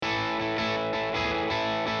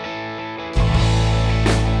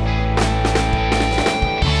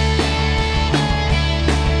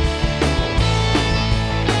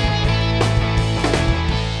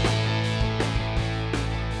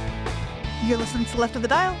listening to Left of the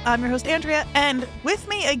Dial. I'm your host, Andrea, and with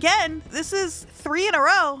me again, this is 3 in a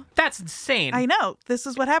row. That's insane. I know. This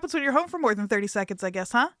is what happens when you're home for more than 30 seconds, I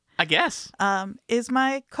guess, huh? I guess. Is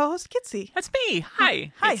my co-host, Kitsy. That's me.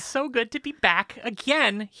 Hi. Hi. It's so good to be back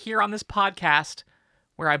again here on this podcast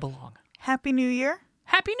where I belong. Happy New Year.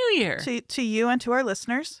 Happy New Year. To you and to our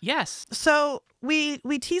listeners. Yes. So we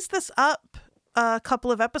teased this up a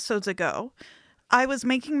couple of episodes ago. I was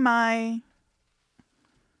making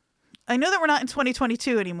I know that we're not in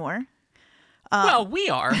 2022 anymore. Well, we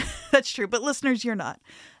are. That's true, but listeners, you're not.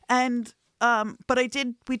 And but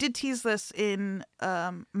we did tease this in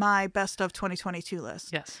my best of 2022 list.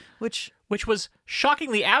 Yes. Which was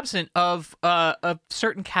shockingly absent of a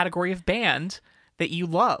certain category of band that you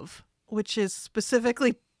love. Which is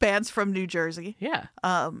specifically bands from New Jersey. Yeah.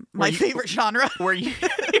 My favorite genre. Where you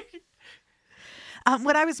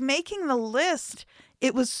When I was making the list,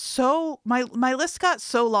 it was my list got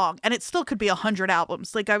so long, and it still could be 100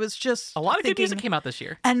 albums. Like, I was just a lot of thinking, good music came out this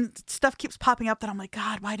year. And stuff keeps popping up that I'm like,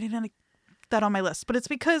 God, why didn't I get that on my list? But it's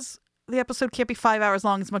because the episode can't be 5 hours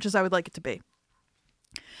long as much as I would like it to be.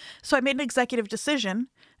 So I made an executive decision,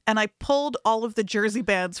 and I pulled all of the Jersey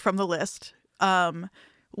bands from the list,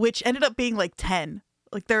 which ended up being like 10.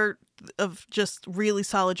 Like, they're of just really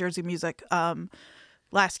solid Jersey music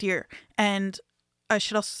last year. And I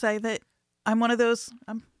should also say that I'm one of those,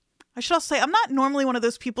 I'm not normally one of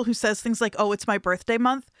those people who says things like, oh, it's my birthday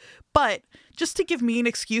month. But just to give me an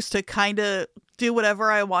excuse to kind of do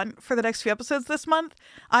whatever I want for the next few episodes this month,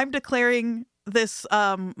 I'm declaring this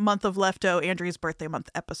month of Lefto Andrea's birthday month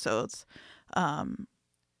episodes.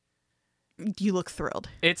 You look thrilled.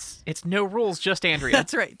 It's no rules, just Andrea.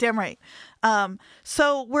 That's right. Damn right.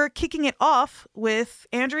 So we're kicking it off with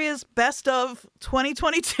Andrea's best of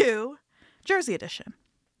 2022 Jersey edition.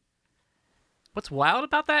 What's wild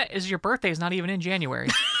about that is your birthday is not even in January.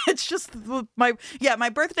 It's just my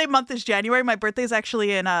birthday month is January. My birthday is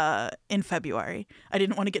actually in February. I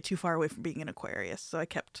didn't want to get too far away from being an Aquarius, so I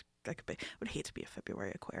would hate to be a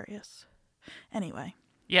February Aquarius. Anyway.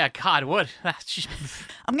 Yeah, God, what?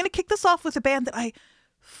 I'm going to kick this off with a band that I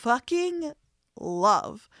fucking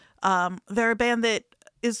love. They're a band that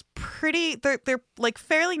is they're like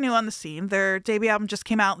fairly new on the scene. Their debut album just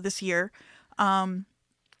came out this year.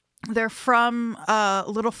 They're from a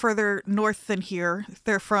little further north than here.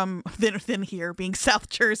 They're from than here, being South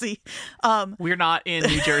Jersey. We're not in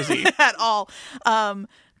New Jersey at all.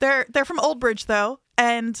 They're from Old Bridge though,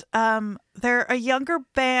 and they're a younger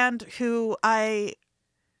band who I've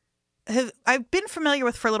been familiar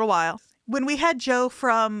with for a little while. When we had Joe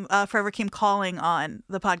from Forever Came Calling on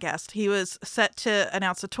the podcast, he was set to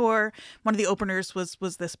announce a tour. One of the openers was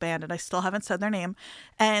this band, and I still haven't said their name.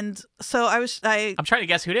 And so I'm trying to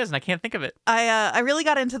guess who it is, and I can't think of it. I really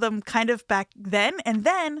got into them kind of back then, and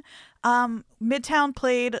then Midtown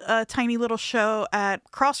played a tiny little show at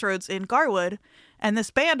Crossroads in Garwood, and this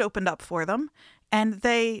band opened up for them, and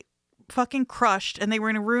they fucking crushed. And they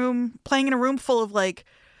were playing in a room full of like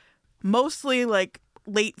mostly like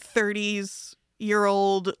late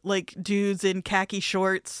 30s-year-old like dudes in khaki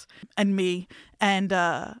shorts and me, and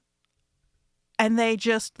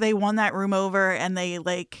they won that room over, and it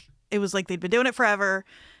was like they'd been doing it forever.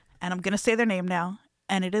 And I'm gonna say their name now,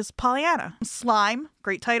 and it is Pollyanna. Slime,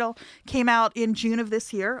 great title, came out in June of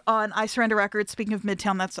this year on I Surrender Records. Speaking of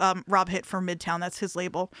Midtown, that's Rob Hitt from Midtown, that's his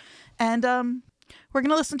label. And we're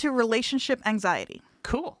gonna listen to Relationship Anxiety.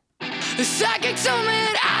 Cool. The psychic told me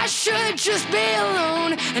that I should just be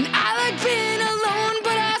alone, and I like being alone,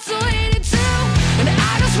 but I also hate it too. And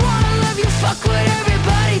I just wanna love you, fuck what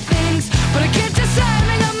everybody thinks, but I can't decide,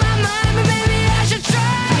 make up my mind, but maybe I should try.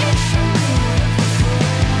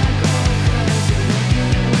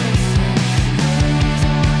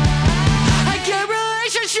 I get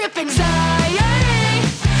relationship anxiety.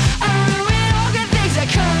 I ruin all good things that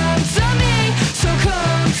come to me, so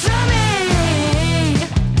come to me.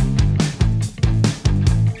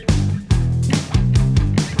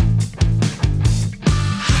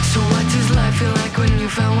 Feel like when you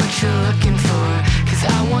found what you're looking for, 'cause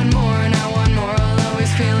I want more and I want more, I'll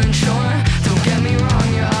always feel unsure. Don't get me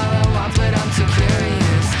wrong, you're all I want, but I'm too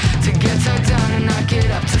curious to get tucked down and not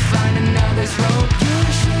get up to find another's road. You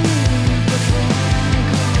should leave before I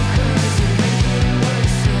go, 'cause you make it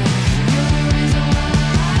worse, you're the reason why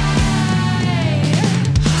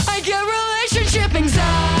I get relationship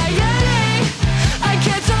anxiety. I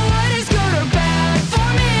can't tell what is good or bad for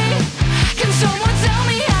me. Can someone tell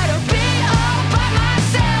me how to be all by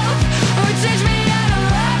myself, or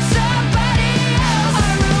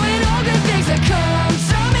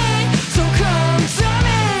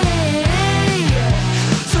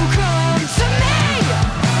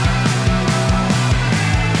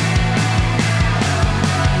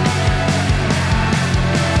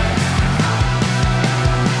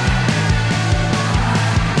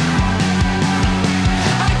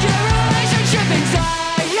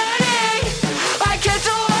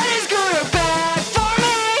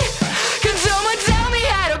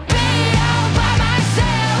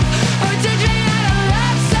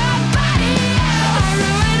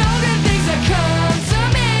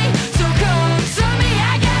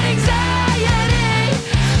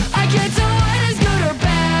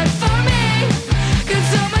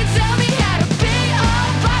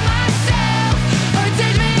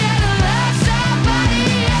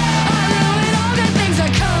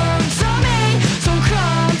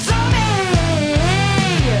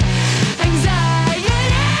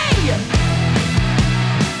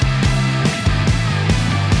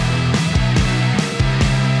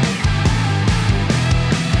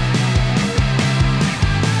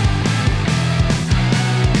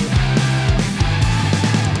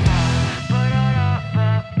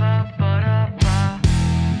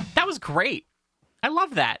great. I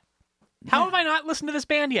love that. How have I not listened to this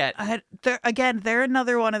band yet? They're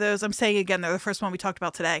another one of those. I'm saying again, they're the first one we talked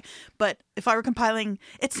about today. But if I were compiling,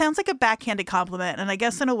 it sounds like a backhanded compliment, and I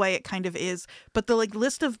guess in a way it kind of is. But the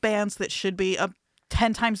list of bands that should be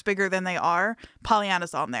 10 times bigger than they are,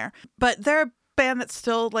 Pollyanna's on there. But they're a band that's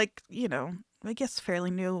still I guess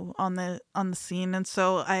fairly new on the scene, and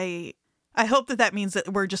so I hope that means that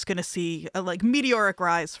we're just going to see a meteoric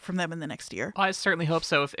rise from them in the next year. I certainly hope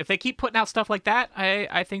so. If they keep putting out stuff like that,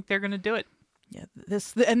 I think they're going to do it. Yeah,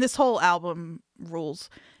 this whole album rules.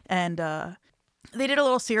 And they did a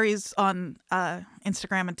little series on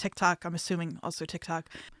Instagram and TikTok, I'm assuming also TikTok,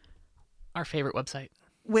 Our favorite website.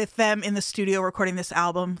 with them in the studio recording this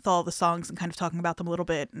album with all the songs and kind of talking about them a little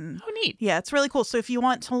bit. And Oh, neat. yeah, it's really cool. So if you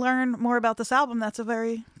want to learn more about this album, that's a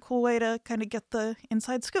very cool way to kind of get the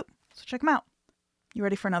inside scoop. So check them out. You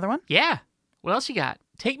ready for another one? Yeah. What else you got?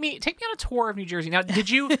 Take me on a tour of New Jersey. Now, did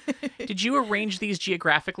you arrange these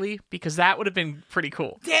geographically? Because that would have been pretty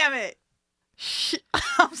cool. Damn it.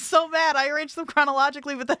 I'm so mad. I arranged them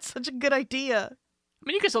chronologically, but that's such a good idea. I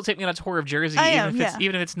mean, you can still take me on a tour of Jersey,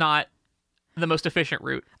 even if it's not the most efficient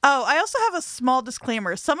route. Oh, I also have a small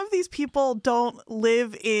disclaimer. Some of these people don't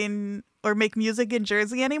live in or make music in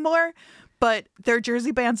Jersey anymore, but they're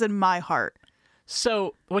Jersey bands in my heart.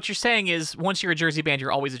 So what you're saying is once you're a Jersey band,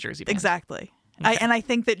 you're always a Jersey band. Exactly. Okay. I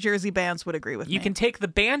think that Jersey bands would agree with me. You can take the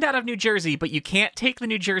band out of New Jersey, but you can't take the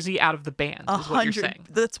New Jersey out of the band, is what you're saying.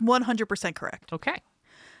 That's 100% correct. Okay.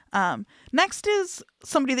 Next is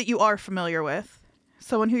somebody that you are familiar with,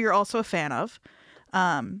 someone who you're also a fan of,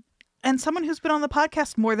 and someone who's been on the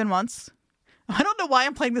podcast more than once. I don't know why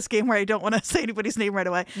I'm playing this game where I don't want to say anybody's name right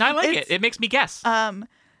away. No, I like it. It makes me guess.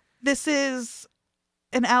 This is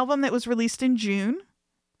an album that was released in June,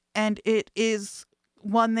 and it is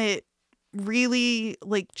one that really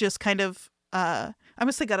just kind of I'm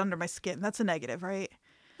gonna say got under my skin. That's a negative, right?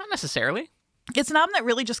 Not necessarily. It's an album that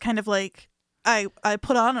really just kind of I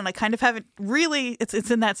put on, and I kind of haven't really.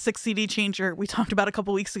 It's in that 6 CD changer we talked about a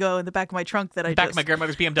couple weeks ago in the back of my trunk that Back of my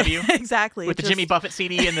grandmother's BMW. Exactly. With the Jimmy Buffett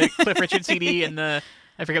CD and the Cliff Richard CD and I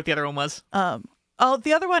forget what the other one was.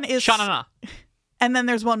 The other one is Sha-na-na. And then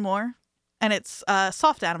there's one more, and it's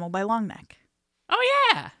Soft Animal by Longneck.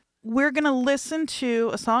 Oh, yeah. We're going to listen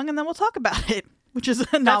to a song, and then we'll talk about it, which is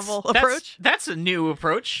a novel approach. That's a new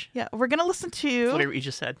approach. Yeah, we're going to listen That's to... what you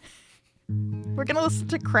just said. We're going to listen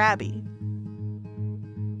to Krabby.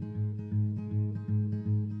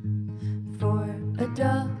 For a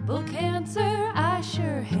double cancer, I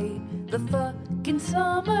sure hate the fucking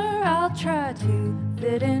summer. I'll try to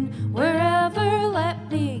fit in wherever,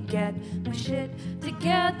 let me get my shit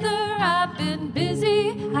together. I've been busy,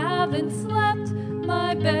 haven't slept.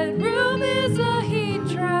 My bedroom is a heat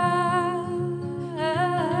trap.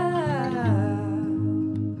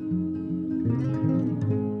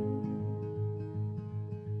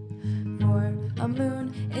 For a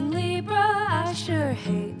moon in Libra, I sure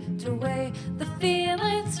hate to weigh the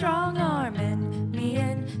feeling, strong-arming me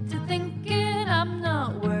into thinking I'm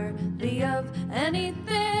not worthy of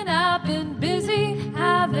anything. I've been busy,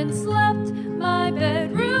 haven't slept. My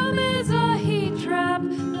bedroom is a heat trap.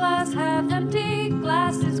 Glass half empty,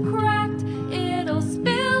 glass is cracked. It'll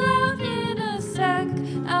spill out in a sec.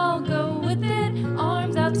 I'll go with it,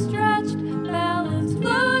 arms outstretched, balance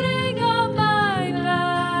floating on my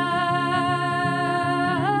back.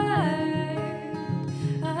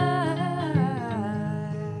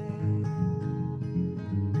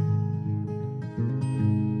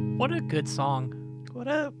 What a good song. What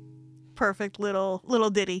a perfect little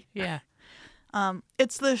ditty. Yeah.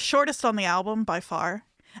 It's the shortest on the album by far.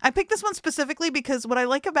 I picked this one specifically because what I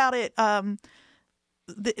like about it,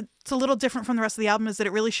 it's a little different from the rest of the album, is that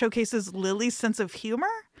it really showcases Lily's sense of humor.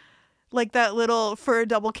 Like that little, for a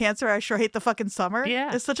double cancer, I sure hate the fucking summer.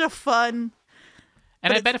 Yeah. It's such a fun...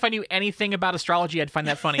 And I bet if I knew anything about astrology, I'd find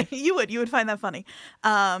that funny. You would find that funny.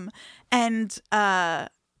 But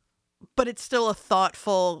it's still a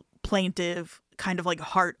thoughtful, plaintive, kind of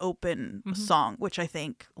heart open song, which I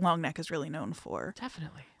think Longneck is really known for.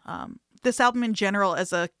 Definitely. This album in general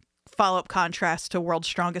as a follow-up contrast to World's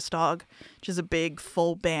Strongest Dog, which is a big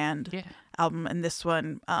full band album. And this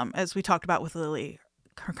one, as we talked about with Lily,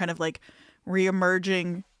 her kind of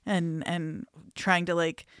re-emerging and trying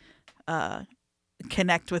to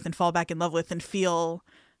connect with and fall back in love with and feel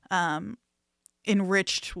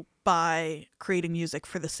enriched by creating music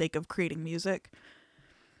for the sake of creating music.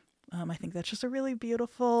 I think that's just a really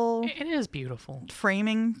beautiful... It is beautiful.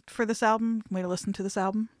 ...framing for this album, way to listen to this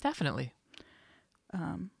album. Definitely.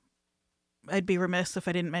 I'd be remiss if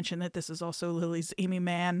I didn't mention that this is also Lily's Amy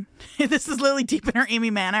Mann. This is Lily deep in her Amy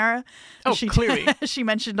Mann era. Oh, clearly. She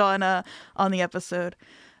mentioned on the episode.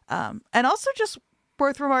 And also just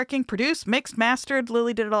worth remarking, produced, mixed, mastered.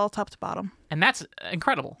 Lily did it all top to bottom. And that's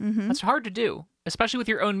incredible. That's hard to do, especially with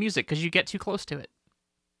your own music, because you get too close to it.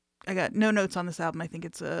 I got no notes on this album. I think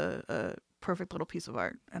it's a perfect little piece of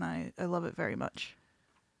art, and I love it very much.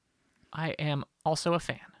 I am also a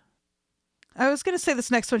fan. I was going to say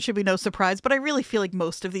this next one should be no surprise, but I really feel like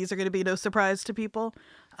most of these are going to be no surprise to people.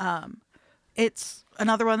 It's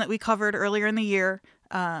another one that we covered earlier in the year,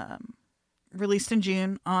 released in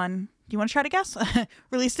June on... Do you want to try to guess?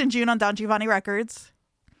 Released in June on Don Giovanni Records.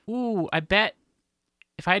 Ooh, I bet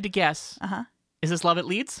if I had to guess, is this Love It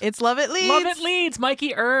Leads? It's Love It Leads. Love It Leads,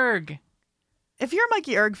 Mikey Erg. If you're a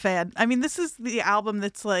Mikey Erg fan, I mean, this is the album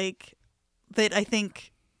that's like, that I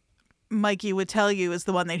think Mikey would tell you is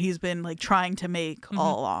the one that he's been like trying to make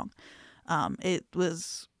all along.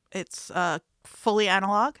 It's fully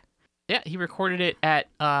analog. Yeah, he recorded it at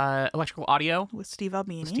Electrical Audio with Steve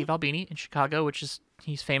Albini. In Chicago, which is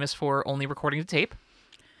he's famous for only recording to tape.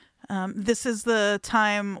 This is the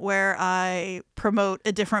time where I promote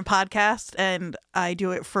a different podcast, and I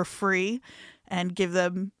do it for free and give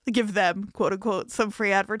them quote unquote some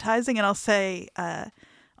free advertising. And I'll say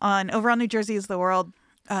over on New Jersey is the World,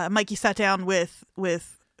 Mikey sat down with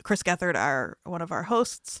Chris Gethard, one of our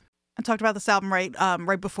hosts, and talked about this album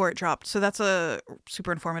right before it dropped. So that's a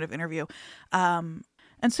super informative interview. And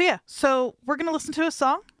so we're gonna listen to a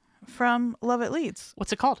song from Love It Leads.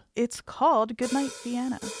 What's it called? It's called Goodnight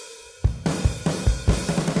Vienna.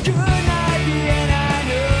 Good night, Vienna. I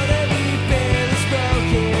know that we've been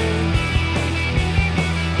spoken.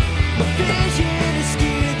 My vision is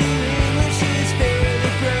skewed, the English is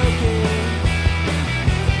fairly broken.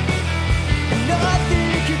 And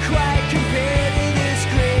nothing can quite compare to this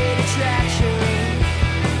great attraction.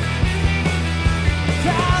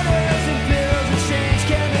 Powders and pills and strange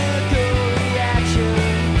chemical reaction.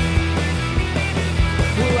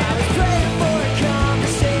 Well, I was praying for a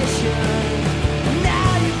conversation.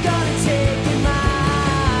 Now you're gonna take in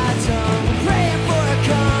my tongue. I'm praying for a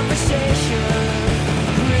conversation.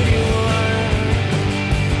 Pretty one.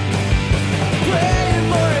 Praying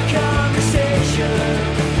for a conversation.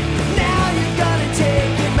 Now you're gonna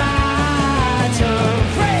take in my tongue.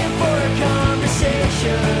 Praying for a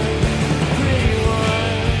conversation. Pretty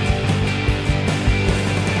one.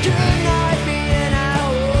 Good night, Vienna. I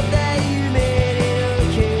hope that you made it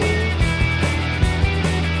okay.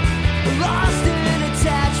 Lost in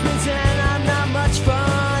attachments and I'm not much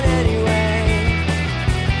fun anyway.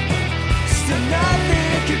 Still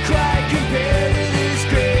nothing could quite compare to this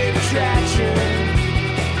great attraction.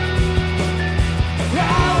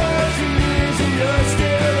 Hours and years and you're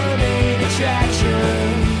still a main attraction.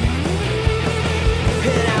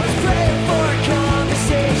 And I was praying for a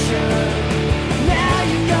conversation. Now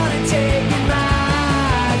you're gonna take in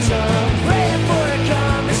my tongue. Praying for a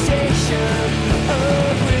conversation.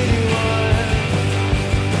 Oh, pretty one.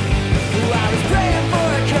 I was praying for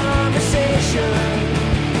a conversation.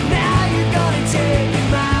 Now you're gonna take in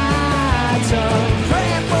my tongue.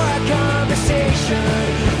 Praying for a conversation.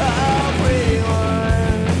 Oh, pretty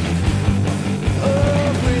one.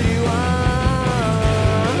 Oh, pretty one.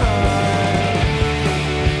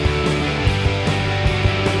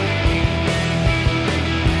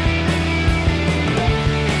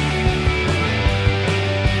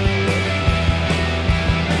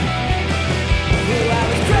 Well, I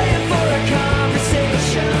was praying for a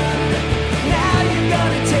conversation. Now you're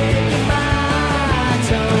gonna take in my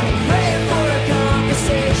tongue. Praying for a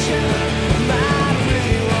conversation, my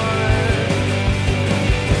pretty one.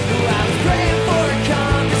 Well, I was praying for a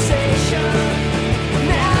conversation.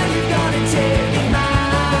 Now you're gonna take in my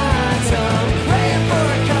tongue. Praying for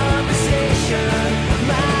a conversation,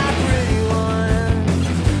 my pretty one.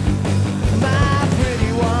 My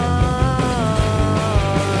pretty one.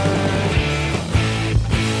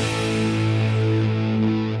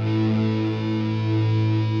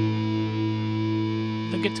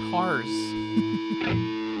 The guitars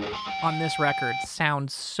on this record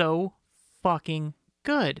sound so fucking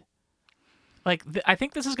good. Like, I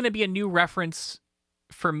think this is going to be a new reference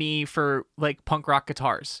for me for, like, punk rock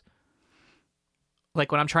guitars.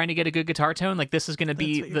 Like, when I'm trying to get a good guitar tone, like, this is going to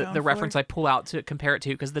be That's what you're the going reference for? I pull out to compare it to,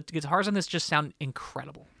 because the guitars on this just sound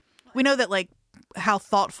incredible. We know that like how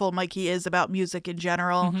thoughtful Mikey is about music in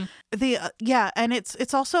general. And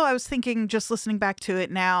it's also, I was thinking just listening back to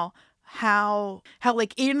it now, how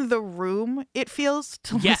like in the room it feels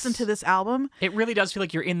to Yes. listen to this album. It really does feel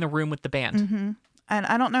like you're in the room with the band. And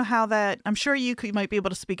I don't know how that, I'm sure you might be able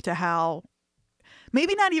to speak to how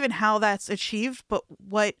maybe not even how that's achieved, but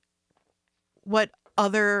what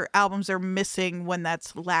other albums are missing when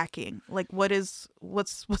that's lacking. Like what's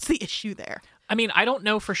the issue there? I mean, I don't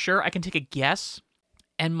know for sure. I can take a guess,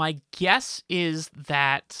 and my guess is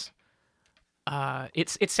that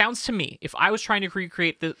it sounds to me, if I was trying to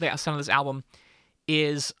recreate the sound of this album,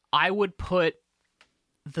 is I would put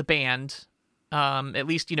the band, at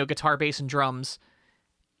least, guitar, bass, and drums,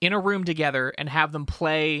 in a room together and have them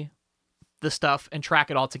play the stuff and track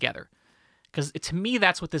it all together. Because to me,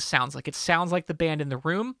 that's what this sounds like. It sounds like the band in the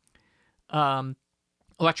room.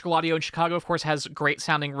 Electrical Audio in Chicago, of course, has great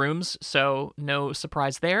sounding rooms, so no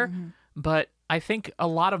surprise there. Mm-hmm. But I think a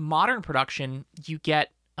lot of modern production, you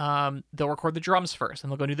get, they'll record the drums first,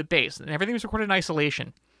 and they'll go do the bass, and everything's recorded in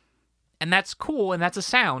isolation. And that's cool, and that's a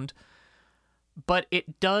sound, but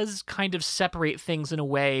it does kind of separate things in a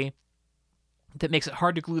way that makes it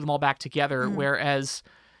hard to glue them all back together, whereas,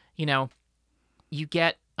 you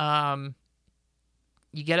get a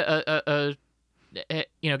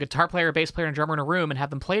guitar player, bass player, and drummer in a room and have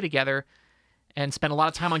them play together and spend a lot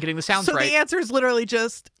of time on getting the sounds So right. the answer is literally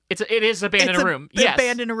just It is a band in a room. The Yes.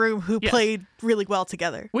 band in a room who Yes. played really well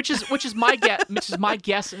together. Which is my guess. Which is my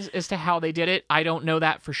guess as to how they did it. I don't know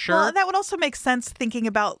that for sure. Well, that would also make sense thinking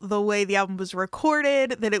about the way the album was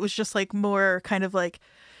recorded, that it was just like more kind of like,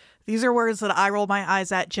 these are words that I roll my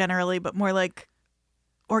eyes at generally, but more like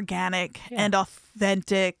organic and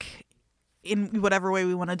authentic in whatever way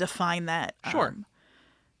we want to define that. Sure.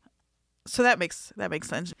 So that makes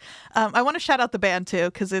sense. I want to shout out the band too,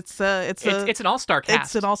 because it's an all-star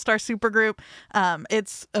cast. It's an all-star supergroup.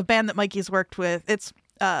 It's a band that Mikey's worked with. It's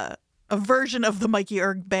a version of the Mikey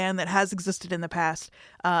Erg band that has existed in the past.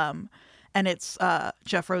 And it's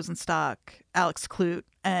Jeff Rosenstock, Alex Clute,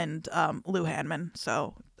 and Lou Hanman.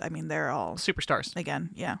 So, I mean, they're all superstars.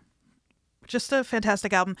 Again, yeah. Just a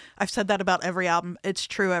fantastic album. I've said that about every album. It's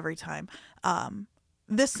true every time.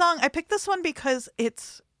 This song, I picked this one because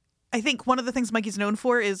I think one of the things Mikey's known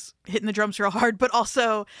for is hitting the drums real hard, but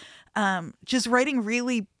also just writing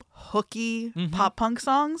really hooky pop punk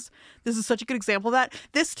songs. This is such a good example of that.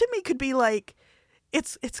 This to me could be like,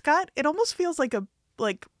 it almost feels like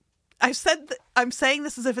I'm saying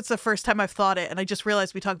this as if it's the first time I've thought it, and I just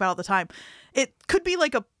realized we talk about it all the time. It could be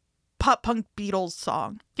like a pop punk Beatles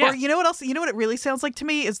song. Yeah. Or you know what else? You know what it really sounds like to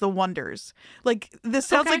me is The Wonders. Like this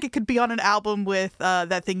sounds like it could be on an album with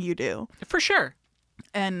That Thing You Do. For sure.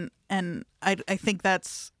 And I think that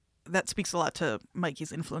speaks a lot to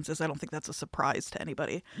Mikey's influences. I don't think that's a surprise to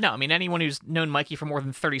anybody. No, I mean, anyone who's known Mikey for more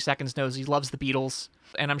than 30 seconds knows he loves the Beatles.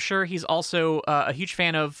 And I'm sure he's also a huge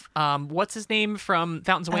fan of, what's his name from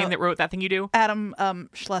Fountains of Wayne that wrote That Thing You Do? Adam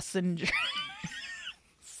Schlesinger.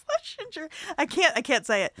 Schlesinger. I can't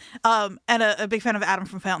say it. And a big fan of Adam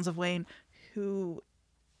from Fountains of Wayne, who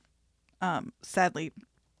sadly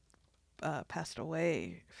passed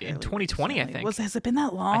away In 2020, recently. I think. Has it been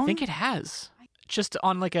that long? I think it has. Just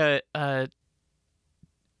on like a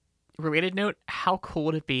related note, how cool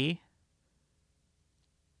would it be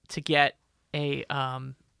to get the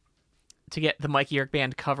Mikey Erg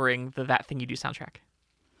band covering the That Thing You Do soundtrack?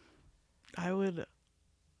 I would.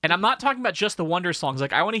 And I'm not talking about just the Wonder songs.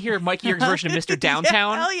 Like, I want to hear Mikey Erg's version of Mr.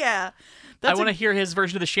 Downtown. Yeah, hell yeah. I want to hear his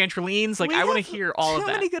version of the Chantrellines. Like, I want to hear all of that.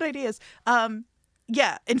 So many good ideas.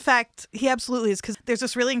 Yeah, in fact, he absolutely is, because there's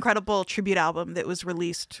this really incredible tribute album that was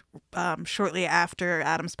released shortly after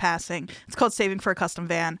Adam's passing. It's called Saving for a Custom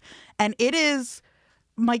Van. And it is,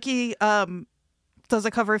 Mikey does a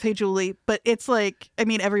cover of Hey Julie, but it's like, I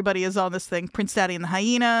mean, everybody is on this thing. Prince Daddy and the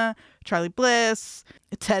Hyena, Charlie Bliss,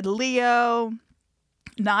 Ted Leo,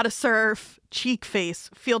 Nada Surf, Cheek Face,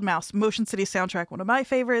 Field Mouse, Motion City Soundtrack, one of my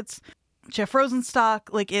favorites, Jeff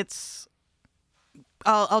Rosenstock. Like, it's...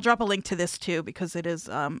 I'll drop a link to this too, because it is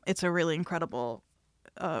it's a really incredible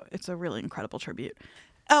tribute.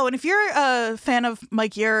 Oh, and if you're a fan of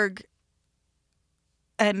Mike Erg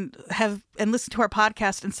and listened to our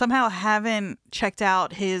podcast and somehow haven't checked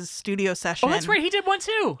out his studio session, Oh, that's right, he did one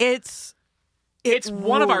too. It's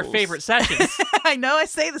one of our rules. favorite sessions. I know I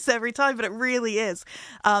say this every time, but it really is.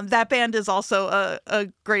 That band is also a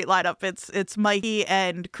great lineup. It's Mikey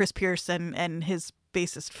and Chris Pierce and his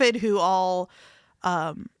bassist Fid, who all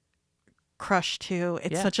crush too.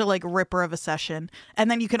 It's such a like ripper of a session.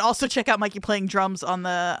 And then you can also check out Mikey playing drums on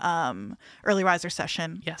the Early Riser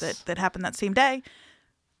session that happened that same day.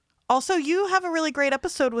 Also, you have a really great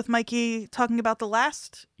episode with Mikey talking about the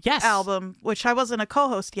last album, which I wasn't a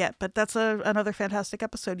co-host yet, but that's another fantastic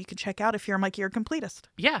episode you can check out if you're a Mikey Erg completist.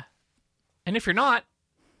 Yeah. And if you're not,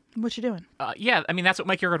 what you doing? yeah, I mean, that's what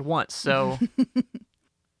Mikey Erg wants, so...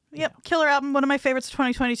 Yep. Killer album. One of my favorites of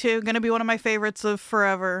 2022. Going to be one of my favorites of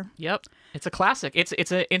forever. Yep. It's a classic. It's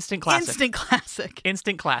an instant classic. Instant classic.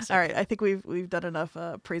 Instant classic. All right. I think we've done enough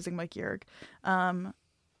praising Mike Yerg.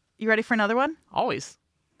 You ready for another one? Always.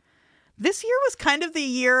 This year was kind of the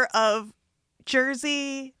year of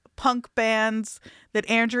Jersey punk bands that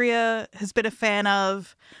Andrea has been a fan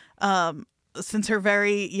of since her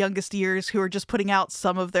very youngest years, who are just putting out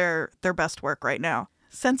some of their best work right now.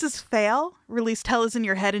 Senses Fail released Hell Is In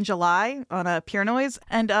Your Head in July on Pure Noise,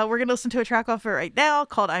 and we're going to listen to a track off it right now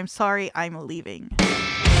called I'm Sorry, I'm Leaving.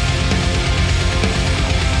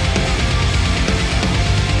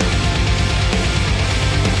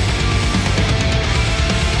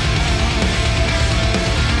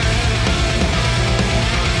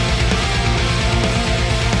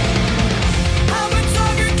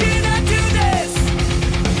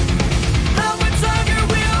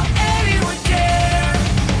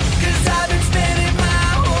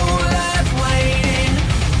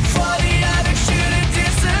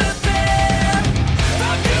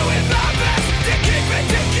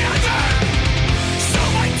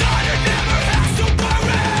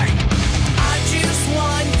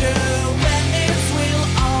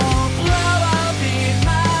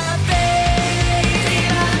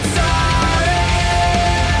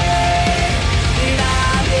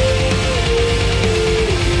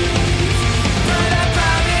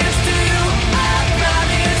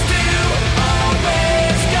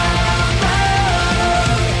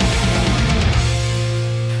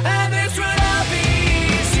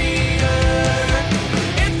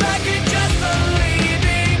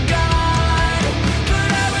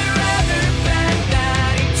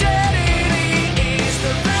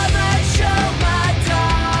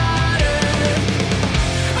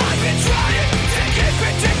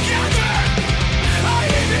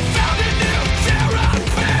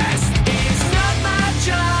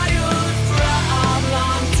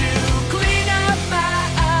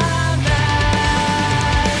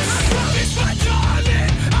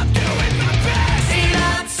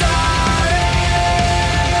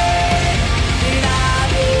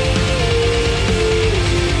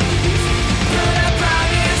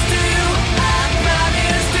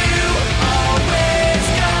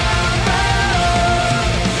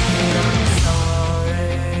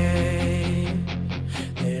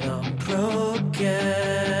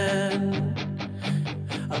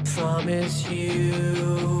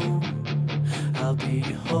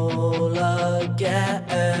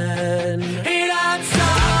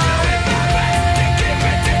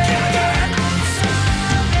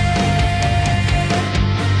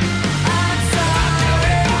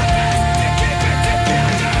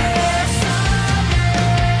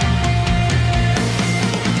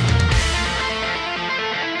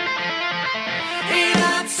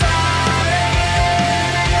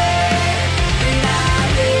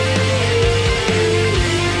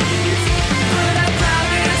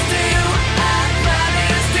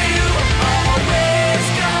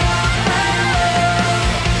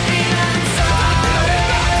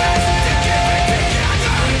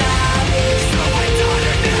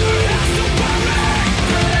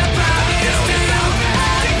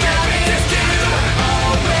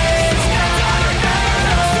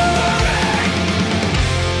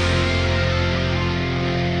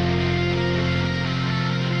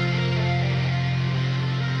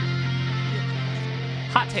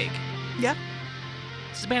 Hot take. Yeah.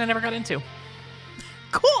 This is a band I never got into.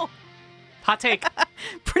 Cool. Hot take.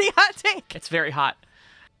 Pretty hot take. It's very hot.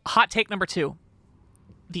 Hot take number 2.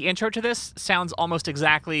 The intro to this sounds almost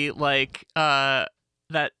exactly like that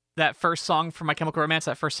first song from My Chemical Romance,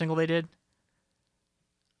 that first single they did.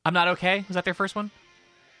 I'm Not Okay. Was that their first one?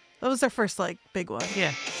 That was their first, like, big one.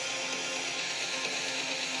 Yeah.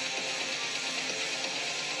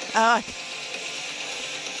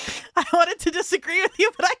 I wanted to disagree with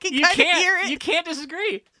you, but I can kind of hear it. You can't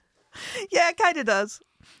disagree. Yeah, it kind of does.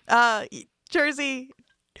 Jersey.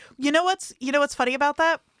 You know what's funny about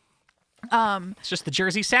that? It's just the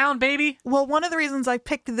Jersey sound, baby. Well, one of the reasons I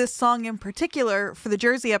picked this song in particular for the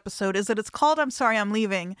Jersey episode is that it's called I'm Sorry, I'm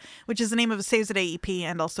Leaving, which is the name of a Saves the Day EP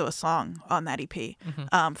and also a song on that EP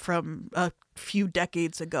from a few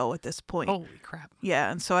decades ago at this point. Holy crap.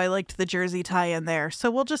 Yeah, and so I liked the Jersey tie-in there.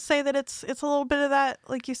 So we'll just say that it's a little bit of that,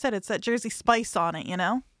 like you said, it's that Jersey spice on it, you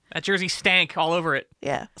know? That Jersey stank all over it.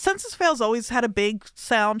 Yeah. Census Fail's always had a big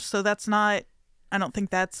sound, so that's not, I don't think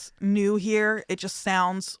that's new here. It just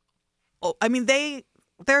sounds, I mean,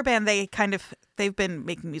 they're a band, they've been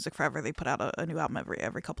making music forever. They put out a new album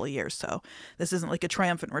every couple of years, so this isn't like a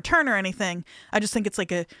triumphant return or anything. I just think it's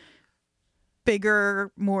like a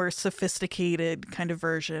bigger, more sophisticated kind of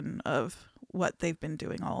version of what they've been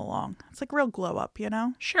doing all along. It's like real glow up, you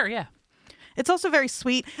know? Sure, yeah. It's also very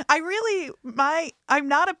sweet. I'm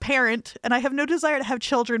not a parent and I have no desire to have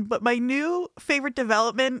children, but my new favorite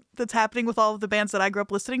development that's happening with all of the bands that I grew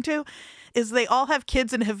up listening to is they all have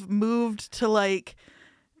kids and have moved to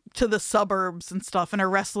the suburbs and stuff and are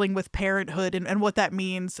wrestling with parenthood and what that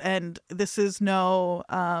means. And this is no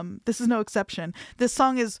exception. This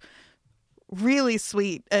song is really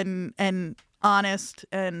sweet and honest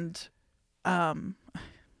and kind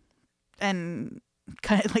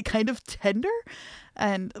of tender.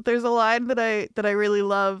 And there's a line that I really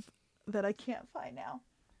love that I can't find now.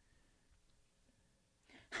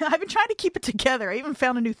 I've been trying to keep it together. I even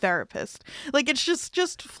found a new therapist. Like, it's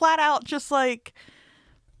just flat out, just like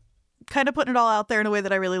kind of putting it all out there in a way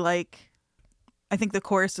that I really like. I think the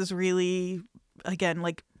chorus is really, again,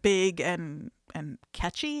 like big and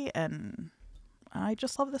catchy, and I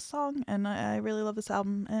just love this song, and I really love this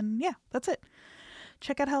album. And yeah, that's it.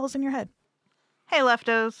 Check out Hell's in Your Head. Hey,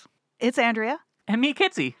 Leftos. It's Andrea. And me,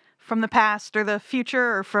 Kitsy. From the past or the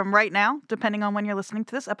future or from right now, depending on when you're listening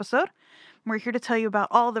to this episode. We're here to tell you about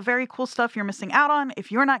all the very cool stuff you're missing out on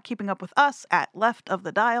if you're not keeping up with us at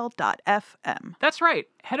leftofthedial.fm. That's right.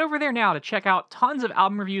 Head over there now to check out tons of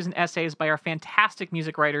album reviews and essays by our fantastic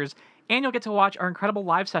music writers, and you'll get to watch our incredible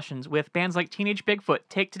live sessions with bands like Teenage Bigfoot,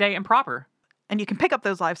 Take Today, and Proper. And you can pick up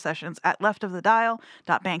those live sessions at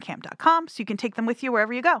leftofthedial.bandcamp.com so you can take them with you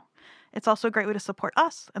wherever you go. It's also a great way to support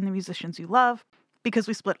us and the musicians you love, because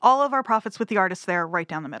we split all of our profits with the artists there right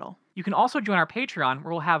down the middle. You can also join our Patreon,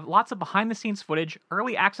 where we'll have lots of behind-the-scenes footage,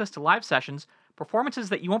 early access to live sessions, performances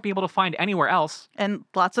that you won't be able to find anywhere else, and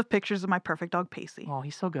lots of pictures of my perfect dog, Pacey. Oh,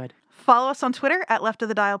 he's so good. Follow us on Twitter at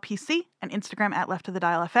leftofthedialpc and Instagram at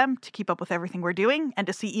leftofthedialfm to keep up with everything we're doing and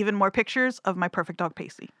to see even more pictures of my perfect dog,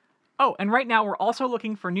 Pacey. Oh, and right now we're also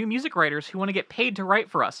looking for new music writers who want to get paid to write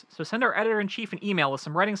for us. So send our editor-in-chief an email with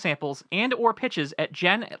some writing samples and or pitches at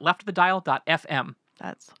jen@leftofthedial.fm.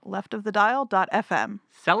 That's leftofthedial.fm.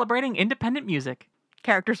 Celebrating independent music.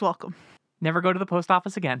 Characters welcome. Never go to the post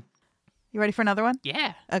office again. You ready for another one?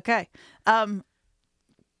 Yeah. Okay. I'm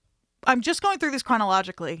just going through this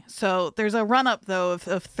chronologically. So there's a run-up, though,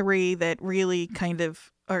 of three that really kind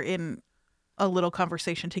of are in a little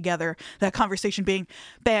conversation together. That conversation being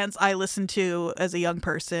bands I listened to as a young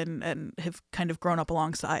person and have kind of grown up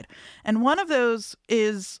alongside. And one of those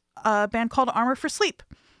is a band called Armor for Sleep.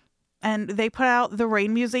 And they put out The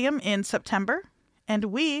Rain Museum in September. And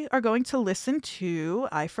we are going to listen to,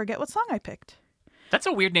 I forget what song I picked. That's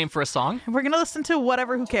a weird name for a song. We're going to listen to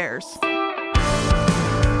Whatever Who Cares.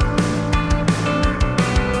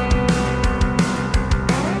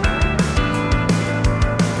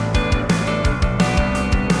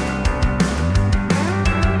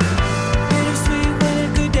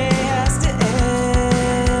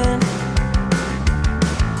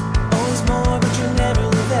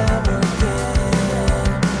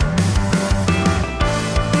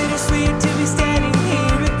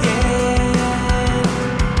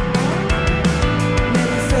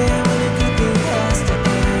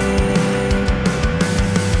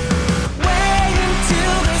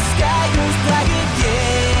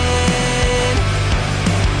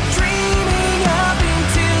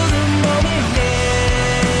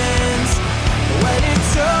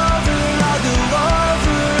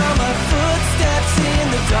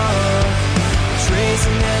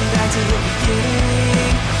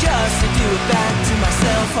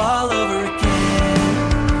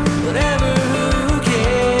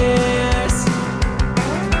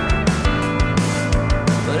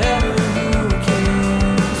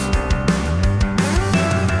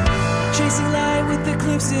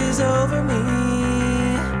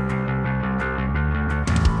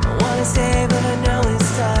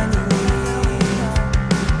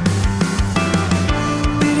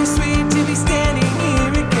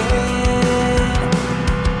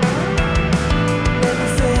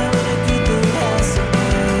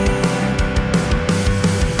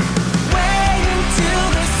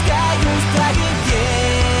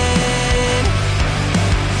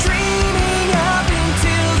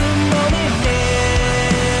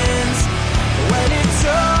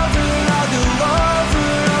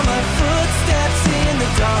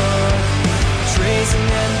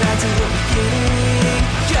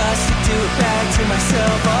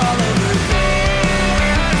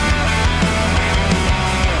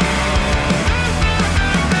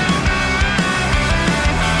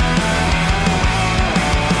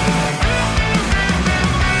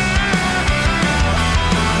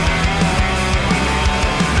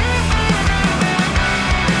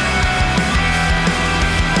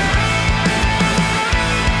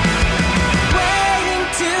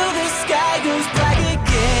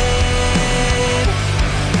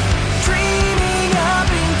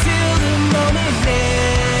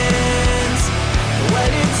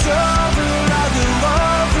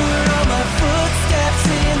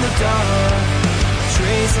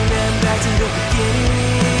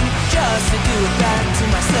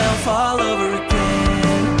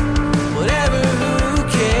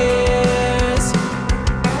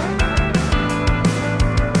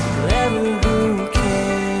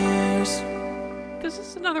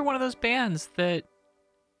 bands that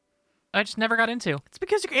I just never got into. It's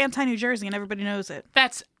because you're anti-New Jersey and everybody knows it.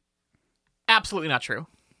 That's absolutely not true.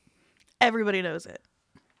 Everybody knows it.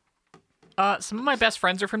 Some of my best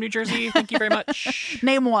friends are from New Jersey. Thank you very much.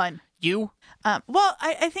 Name one. You? Well,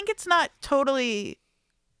 I think it's not totally.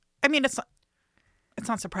 I mean, it's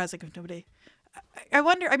not surprising if nobody. I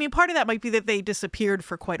wonder. I mean, part of that might be that they disappeared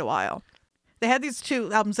for quite a while. They had these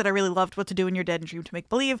 2 albums that I really loved, What to Do When You're Dead and Dream to Make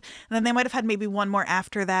Believe, and then they might have had maybe one more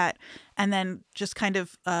after that, and then just kind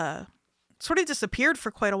of sort of disappeared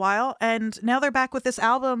for quite a while. And now they're back with this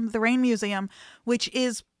album, The Rain Museum, which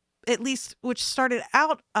is which started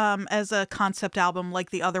out as a concept album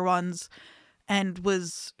like the other ones, and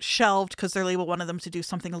was shelved because their label wanted them to do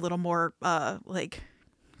something a little more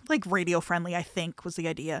like radio friendly, I think was the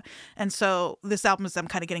idea. And so this album is them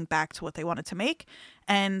kind of getting back to what they wanted to make.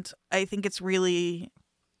 And I think it's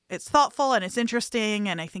thoughtful and it's interesting,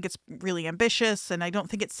 and I think it's really ambitious, and I don't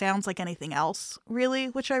think it sounds like anything else really,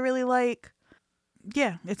 which I really like.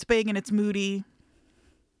 Yeah, it's big and it's moody.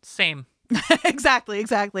 Same. Exactly.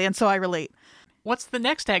 And so I relate. What's the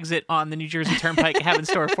next exit on the New Jersey Turnpike have in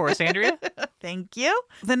store for us, Andrea? Thank you.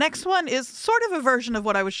 The next one is sort of a version of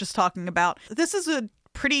what I was just talking about. This is a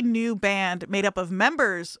pretty new band made up of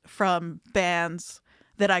members from bands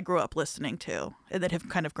that I grew up listening to and that have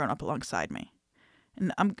kind of grown up alongside me.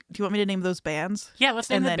 And do you want me to name those bands? Yeah, let's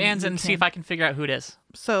name And the then bands you and see can- if I can figure out who it is.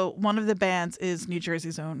 So one of the bands is New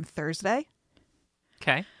Jersey's own Thursday.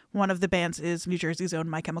 Okay. One of the bands is New Jersey's own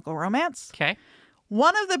My Chemical Romance. Okay.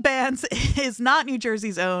 One of the bands is not New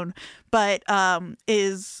Jersey's own, but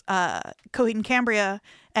is Coheed and Cambria,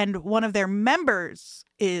 and one of their members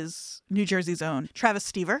is New Jersey's own Travis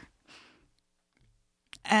Stever.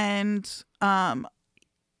 And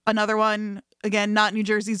another one, again, not New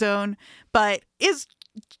Jersey's own, but is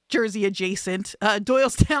Jersey adjacent,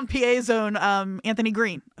 Doylestown, PA's own Anthony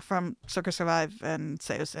Green from Circus Survive and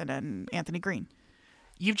Seosin and Anthony Green.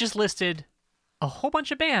 You've just listed a whole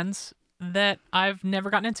bunch of bands that I've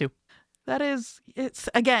never gotten into. It's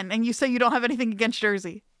again, and you say you don't have anything against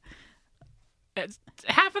Jersey.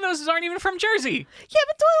 Half of those aren't even from Jersey. Yeah,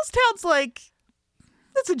 but Doylestown's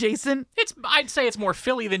that's adjacent. I'd say it's more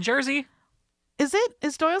Philly than Jersey. Is it?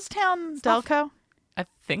 Is Doylestown Delco? I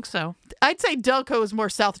think so. I'd say Delco is more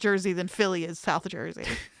South Jersey than Philly is South Jersey.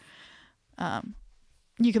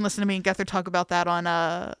 You can listen to me and Gether talk about that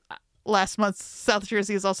on last month's South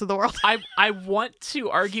Jersey is Also the World. I want to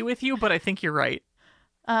argue with you, but I think you're right.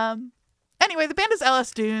 Anyway, the band is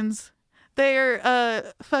LS Dunes. They're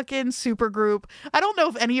a fucking super group. I don't know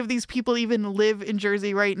if any of these people even live in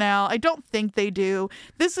Jersey right now. I don't think they do.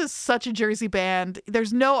 This is such a Jersey band.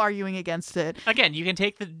 There's no arguing against it. Again, you can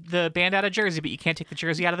take the band out of Jersey, but you can't take the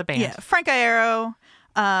Jersey out of the band. Yeah, Frank Iero,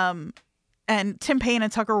 and Tim Payne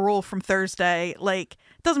and Tucker Rule from Thursday. It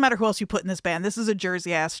doesn't matter who else you put in this band. This is a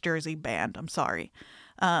Jersey-ass Jersey band. I'm sorry.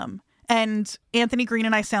 And Anthony Green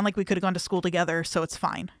and I sound like we could have gone to school together, so it's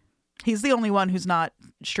fine. He's the only one who's not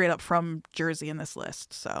straight up from Jersey in this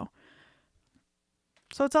list, so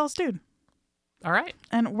it's Alice Dude. All right.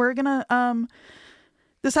 And we're gonna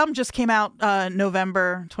this album just came out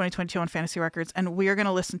November 2022 on Fantasy Records, and we are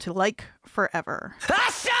gonna listen to Like Forever.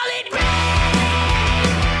 A solid rain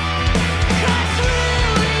cut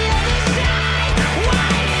through the other side.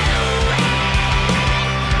 Wide awake,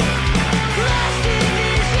 lost in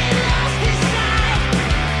vision, lost in sight.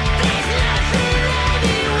 There's nothing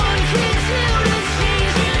anyone can do to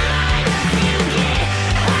change your life if you get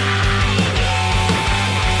high again.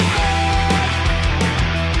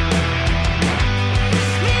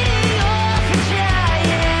 Spinning off a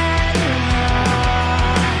giant rock.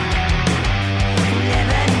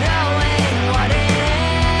 Never knowing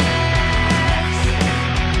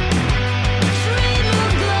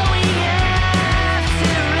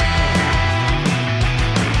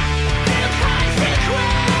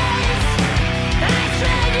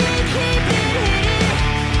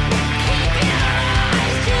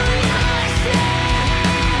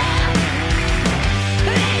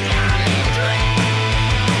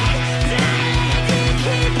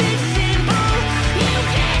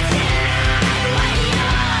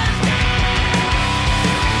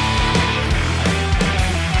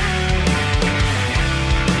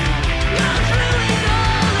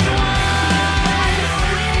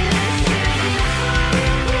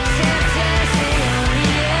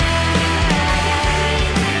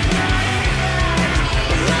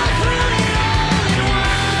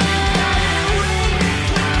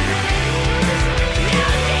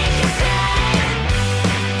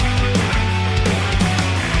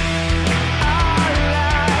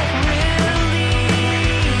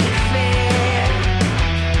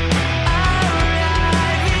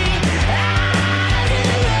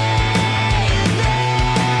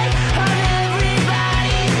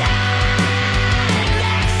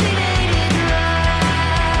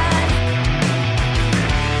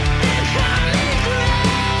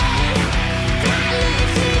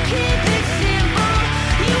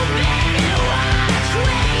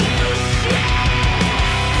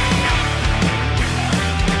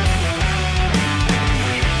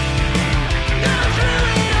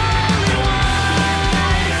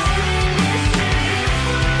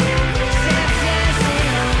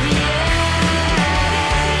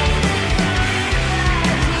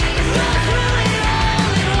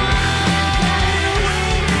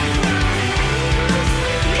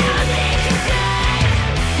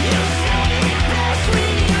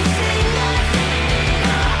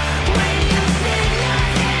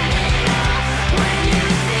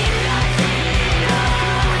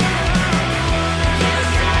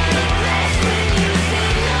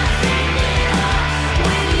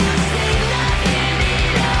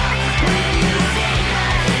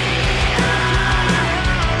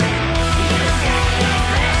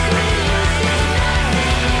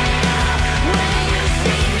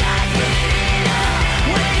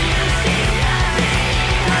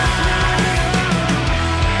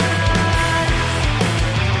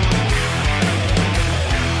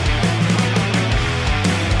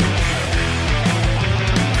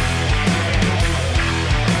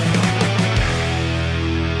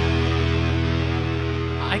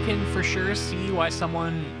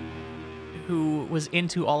someone who was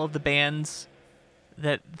into all of the bands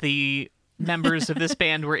that the members of this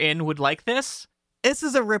band were in would like this. This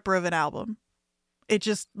is a ripper of an album. It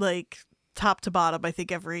just, like, top to bottom, I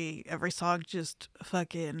think every song just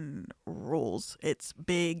fucking rules. It's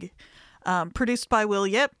big. Produced by Will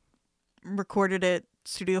Yip. Recorded at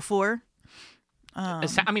Studio 4.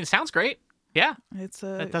 It sounds great. Yeah.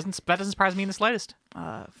 That doesn't surprise me in the slightest.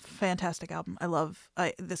 Fantastic album. I love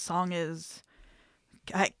this song is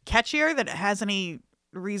catchier than it has any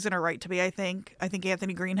reason or right to be. I think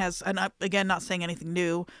Anthony Green has, and again, not saying anything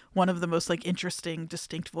new, one of the most like interesting,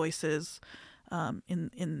 distinct voices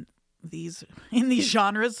in these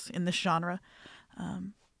genres, in this genre.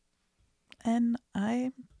 And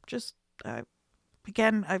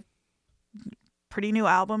pretty new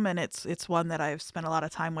album, and it's one that I've spent a lot of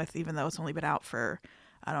time with, even though it's only been out for,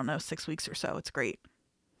 I don't know, 6 weeks or so. It's great.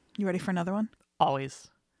 You ready for another one? Always.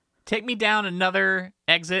 Take me down another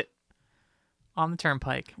exit on the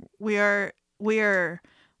turnpike. We are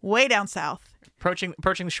way down south. Approaching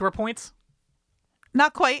the shore points?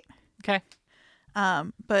 Not quite. Okay.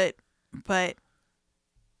 But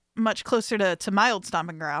much closer to my old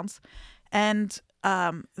stomping grounds. And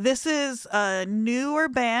this is a newer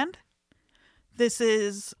band. This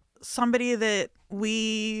is somebody that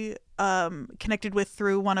we connected with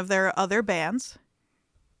through one of their other bands.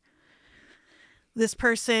 This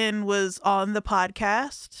person was on the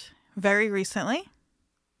podcast very recently.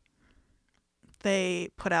 They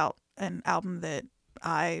put out an album that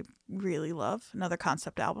I really love, another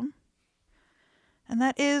concept album. And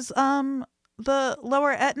that is the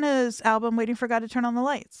Lower Etna's album, Waiting for God to Turn on the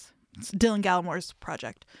Lights. It's Dylan Gallimore's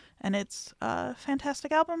project. And it's a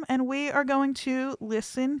fantastic album. And we are going to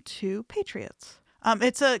listen to Patriots.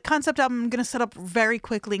 It's a concept album I'm going to set up very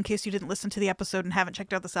quickly in case you didn't listen to the episode and haven't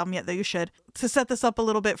checked out this album yet, though you should. To set this up a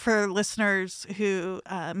little bit for listeners who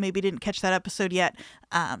maybe didn't catch that episode yet,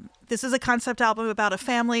 this is a concept album about a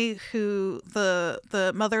family who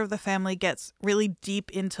the mother of the family gets really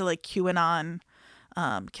deep into like QAnon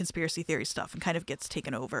conspiracy theory stuff and kind of gets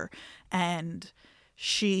taken over. And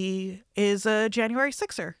she is a January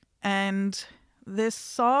 6er. And this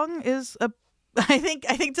song is I think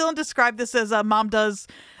Dylan described this as Mom does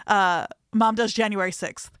January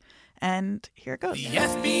 6th. And here it goes. The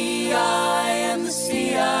FBI and the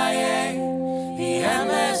CIA, the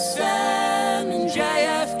MSM and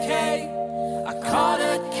JFK. I caught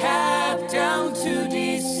a cab down to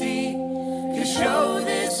DC to show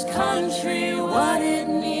this country what it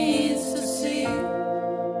needs to see.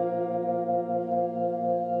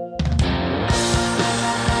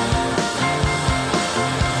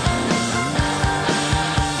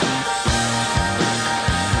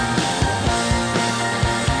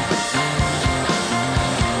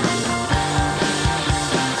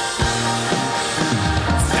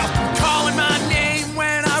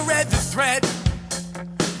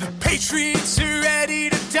 Patriots are ready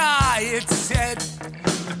to die, it said.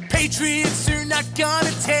 The Patriots are not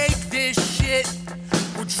gonna take this shit.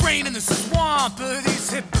 We're draining the swamp of these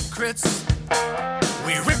hypocrites.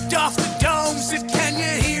 We ripped off the domes, said, can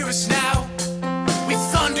you hear us now? We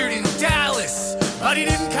thundered in Dallas, but he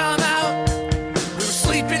didn't come out. We were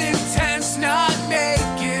sleeping in tents, not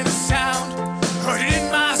making a sound. Heard it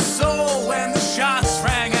in my soul when the shots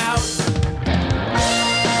rang out.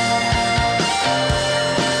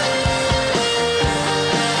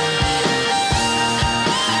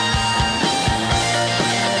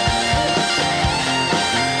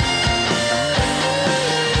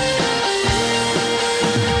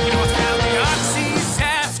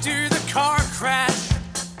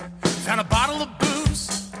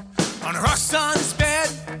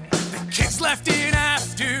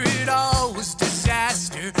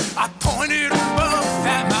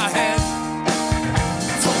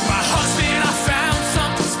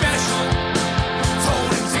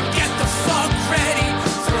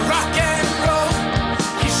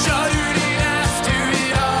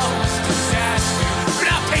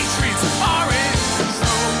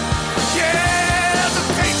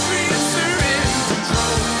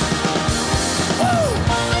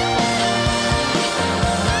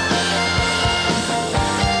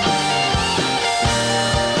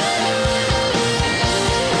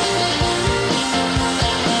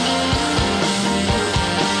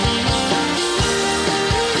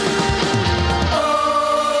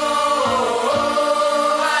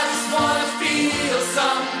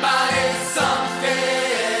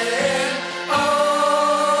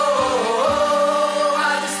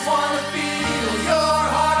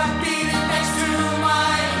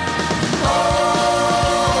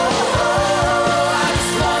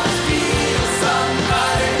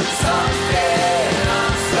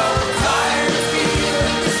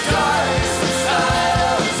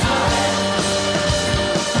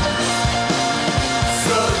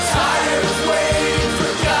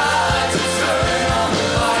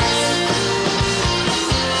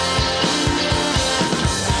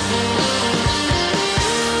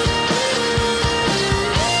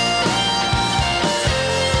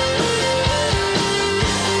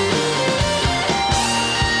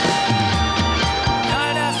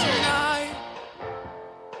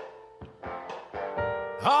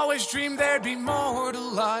 Always dreamed there'd be more to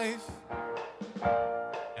life.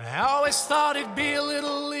 And I always thought it'd be a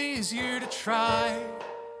little easier to try.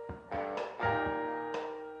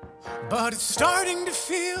 But it's starting to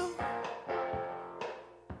feel,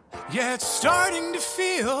 yeah, it's starting to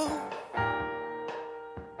feel,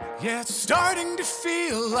 yeah, it's starting to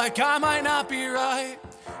feel like I might not be right,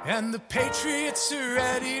 and the Patriots are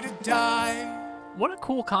ready to die. What a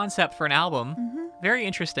cool concept for an album. Very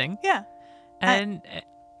interesting. Yeah. And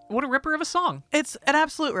what a ripper of a song. It's an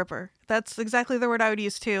absolute ripper. That's exactly the word I would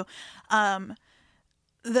use too. One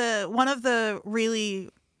of the really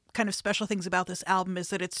kind of special things about this album is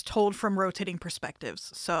that it's told from rotating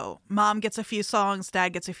perspectives. So mom gets a few songs, dad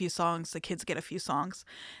gets a few songs, the kids get a few songs.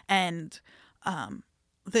 And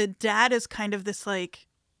the dad is kind of this like,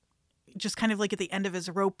 just kind of like at the end of his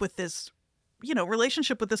rope with this, you know,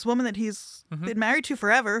 relationship with this woman that he's been married to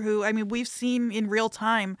forever, who, I mean, we've seen in real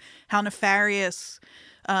time how nefarious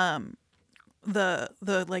the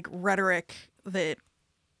like rhetoric that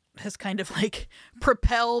has kind of like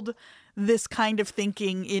propelled this kind of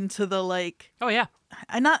thinking into the like, Oh, yeah.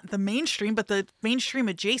 not the mainstream, but the mainstream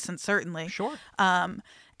adjacent, certainly. Sure.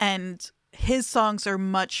 And his songs are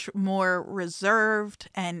much more reserved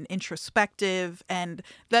and introspective. And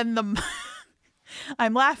then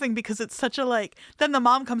I'm laughing because it's such a like, then the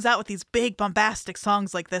mom comes out with these big bombastic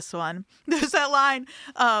songs like this one. There's that line,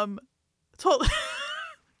 told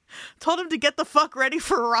him to get the fuck ready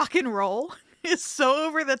for rock and roll. It's so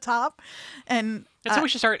over the top. And That's how we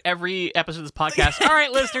should start every episode of this podcast. All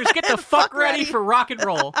right, listeners, get the fuck ready for rock and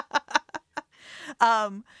roll.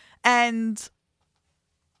 And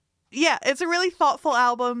yeah, it's a really thoughtful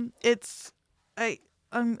album.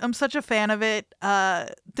 I'm such a fan of it.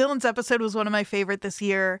 Dylan's episode was one of my favorite this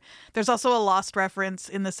year. There's also a Lost reference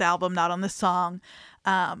in this album, not on this song.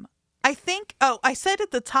 I think, I said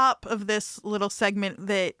at the top of this little segment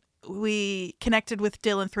that we connected with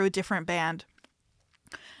Dylan through a different band.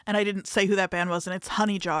 And I didn't say who that band was, and it's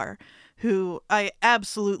Honey Jar, who I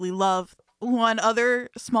absolutely love. One other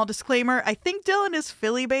small disclaimer, I think Dylan is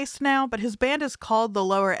Philly-based now, but his band is called the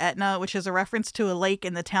Lower Etna, which is a reference to a lake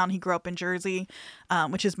in the town he grew up in Jersey,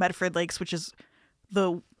 which is Medford Lakes, which is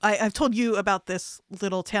I've told you about this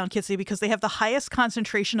little town, Kitsy, because they have the highest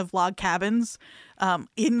concentration of log cabins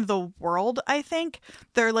in the world, I think.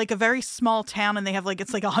 They're like a very small town, and they have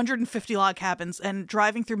it's like 150 log cabins, and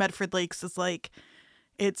driving through Medford Lakes is like,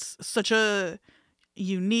 it's such a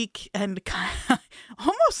unique and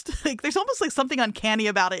almost like there's almost like something uncanny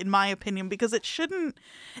about it, in my opinion, because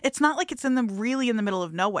it's not like it's really in the middle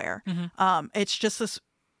of nowhere. It's just this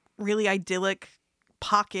really idyllic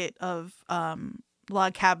pocket of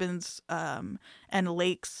log cabins and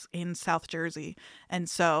lakes in South Jersey. And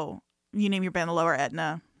so you name your band the Lower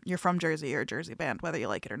Etna, you're from Jersey, you're a Jersey band, whether you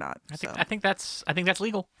like it or not. I think that's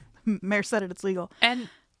legal. Mayor said it, it's legal. And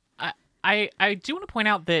I do want to point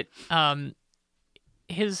out that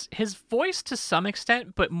his voice to some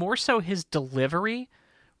extent, but more so his delivery,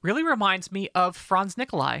 really reminds me of Franz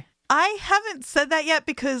Nicolai. I haven't said that yet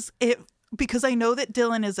because I know that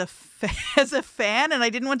Dylan is a fan, and I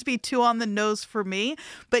didn't want to be too on the nose for me.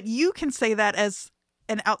 But you can say that as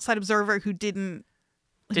an outside observer who didn't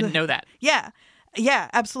know that. Yeah,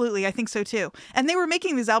 absolutely. I think so too. And they were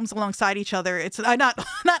making these albums alongside each other. It's not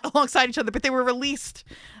alongside each other, but they were released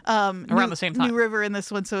around the same time. New River in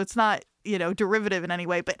this one, so it's not derivative in any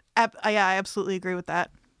way. But I absolutely agree with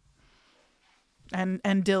that. And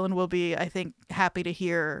Dylan will be, I think, happy to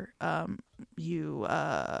hear you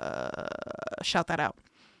shout that out.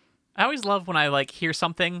 I always love when I hear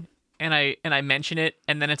something and I mention it,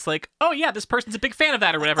 and then it's like, oh yeah, this person's a big fan of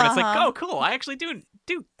that or whatever. And it's like, oh cool, I actually do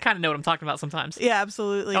kind of know what I'm talking about sometimes. Yeah,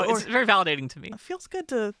 absolutely. It's very validating to me. It feels good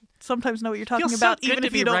to sometimes know what you're talking Feels about, so good even to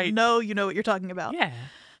if be you don't right. know you know what you're talking about. Yeah.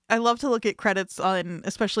 I love to look at credits on,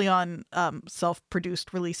 especially on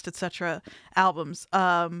self-produced, released, etc. albums.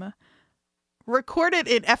 Recorded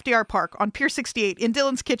in FDR Park, on Pier 68, in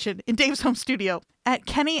Dylan's kitchen, in Dave's home studio, at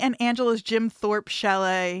Kenny and Angela's Jim Thorpe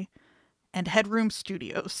Chalet and Headroom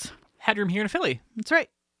Studios. Headroom here in Philly. That's right.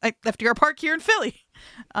 FDR Park here in Philly.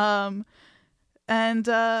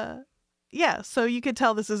 Yeah, so you could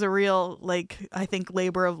tell this is a real, I think,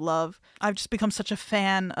 labor of love. I've just become such a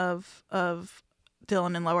fan of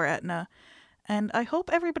Dylan and Lower Etna. And I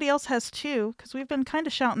hope everybody else has too, because we've been kind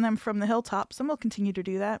of shouting them from the hilltops, and we'll continue to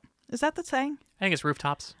do that. Is that the saying? I think it's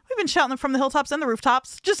rooftops. We've been shouting them from the hilltops and the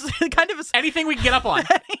rooftops. Just kind of anything we can get up on.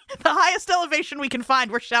 The highest elevation we can find,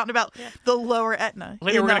 we're shouting about the Lower Etna.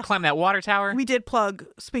 Later, we're going to climb that water tower. We did plug,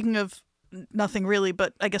 speaking of nothing really,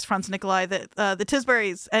 but I guess Franz Nicolai, that the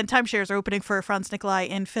Tisburys and Timeshares are opening for Franz Nicolai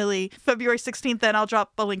in Philly February 16th, and I'll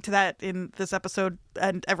drop a link to that in this episode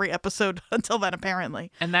and every episode until then,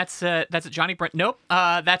 apparently. And that's at Johnny Brent. Nope.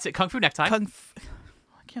 That's at Kung Fu Necktie. I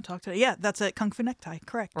can't talk today. Yeah, that's at Kung Fu Necktie,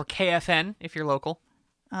 correct. Or KFN if you're local.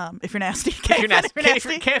 If you're nasty. If you're nasty. If you're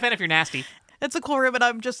nasty. KFN if you're nasty. It's a cool room, and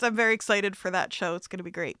I'm very excited for that show. It's going to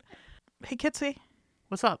be great. Hey, Kitsy,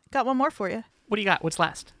 What's up? got one more for you. What do you got? What's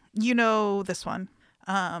last? You know this one.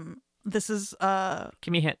 This is,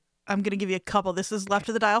 Give me a hint. I'm going to give you a couple. This is Left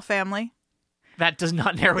of the Dial Family. That does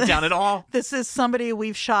not narrow it down at all. This is somebody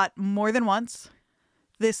we've shot more than once.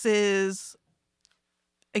 This is,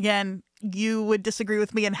 again, you would disagree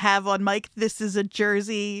with me and have on mic. This is a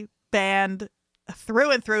Jersey band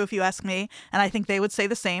through and through, if you ask me, and I think they would say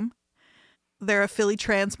the same. They're a Philly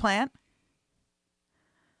transplant.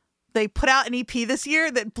 They put out an EP this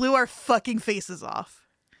year that blew our fucking faces off.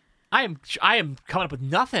 I am coming up with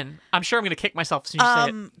nothing. I'm sure I'm going to kick myself as soon as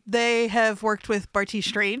you say it. They have worked with Bartiz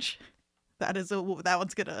Strange. That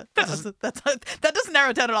doesn't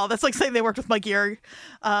narrow it down at all. That's like saying they worked with Mike Yerg.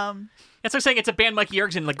 That's like saying it's a band Mike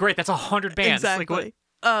Yerg's like, great, that's 100 bands. Exactly.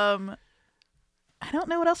 Like, I don't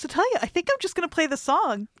know what else to tell you. I think I'm just going to play the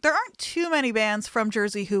song. There aren't too many bands from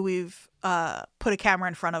Jersey who we've put a camera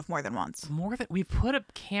in front of more than once. More than we put a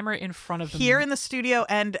camera in front of them. Here in the studio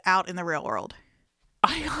and out in the real world.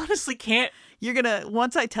 I honestly can't. You're going to,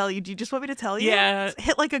 once I tell you, do you just want me to tell you? Yeah. It's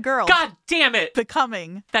Hit Like a Girl. God damn it.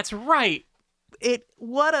 Becoming. That's right.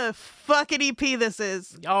 What a fucking EP this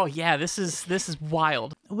is. Oh yeah, this is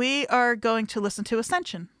wild. We are going to listen to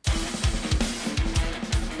Ascension.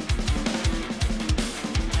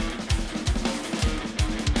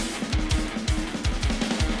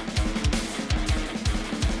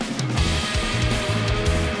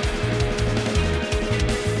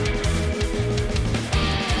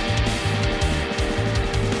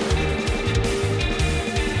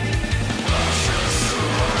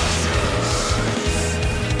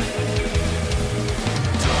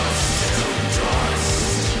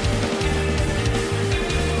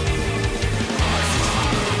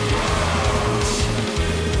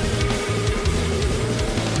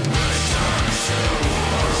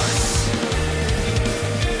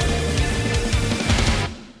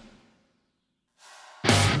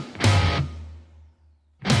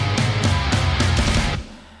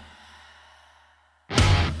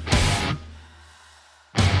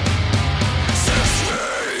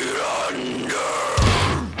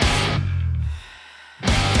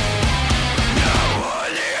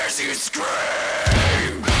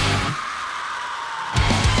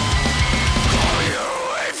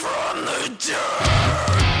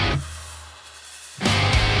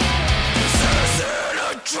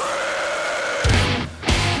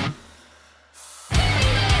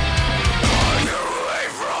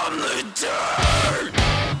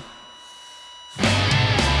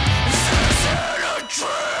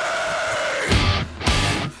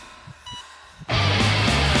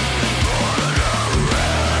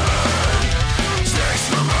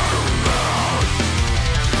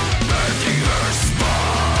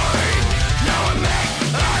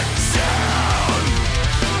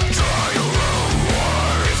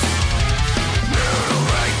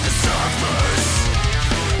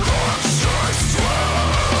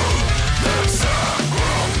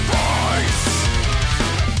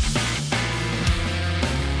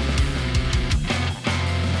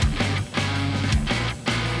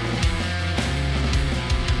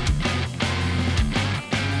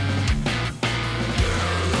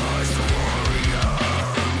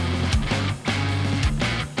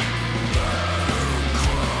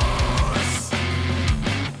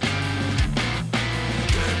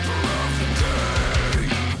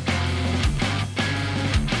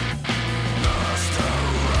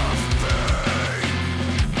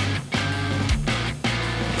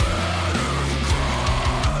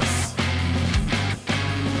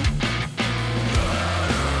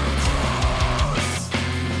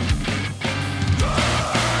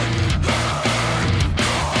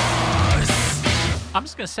 I'm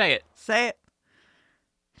just gonna say it. Say it.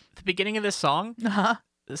 The beginning of this song, Uh-huh.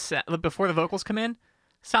 before the vocals come in,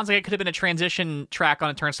 sounds like it could have been a transition track on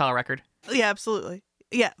a Turnstile record. Yeah, absolutely.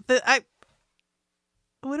 Yeah.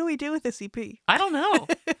 What do we do with this EP? I don't know.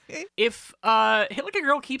 If Hit Like a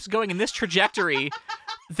Girl keeps going in this trajectory,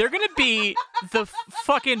 they're gonna be the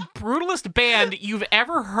fucking brutalest band you've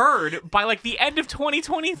ever heard by like the end of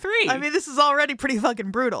 2023. I mean, this is already pretty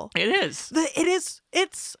fucking brutal. It is.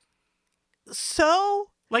 It's so...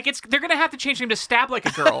 Like they're gonna have to change the name to Stab Like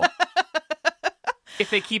a Girl if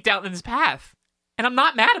they keep down this path. And I'm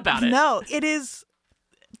not mad about it. No, it is...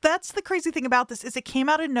 that's the crazy thing about this is it came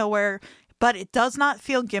out of nowhere, but it does not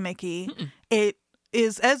feel gimmicky. It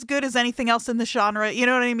is as good as anything else in the genre. You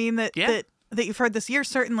know what I mean? That you've heard this year,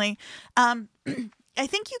 certainly. I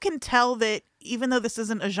think you can tell that even though this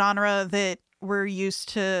isn't a genre that we're used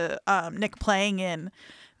to Nick playing in,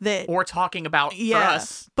 that or talking about for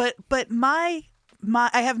us. But my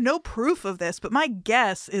I have no proof of this, but my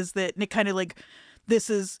guess is that Nick kind of like this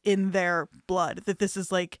is in their blood. That this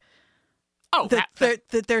is like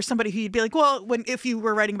that there's somebody who you'd be like, well, if you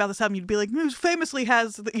were writing about this album, you'd be like, who famously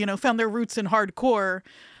has found their roots in hardcore,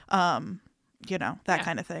 that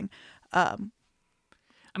kind of thing. I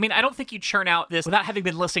mean, I don't think you churn out this without having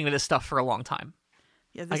been listening to this stuff for a long time.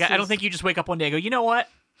 Yeah, I don't think you just wake up one day and go, you know what?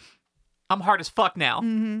 I'm hard as fuck now.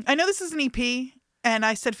 Mm-hmm. I know this is an EP, and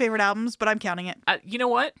I said favorite albums, but I'm counting it. You know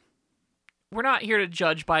what? We're not here to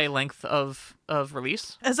judge by length of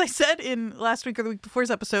release. As I said in last week or the week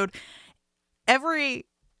before's episode, every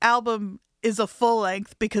album is a full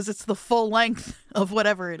length because it's the full length of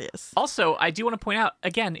whatever it is. Also, I do want to point out,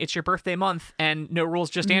 again, it's your birthday month and no rules,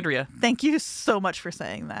 just Andrea. Thank you so much for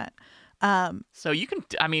saying that. So you can,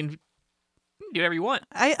 I mean, do whatever you want.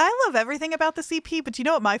 I love everything about this EP, but do you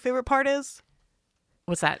know what my favorite part is?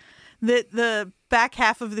 What's that? The back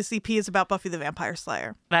half of this EP is about Buffy the Vampire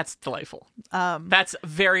Slayer. That's delightful. That's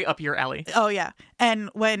very up your alley. Oh, yeah. And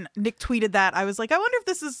when Nick tweeted that, I was like, I wonder if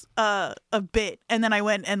this is a bit. And then I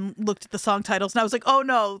went and looked at the song titles, and I was like, oh,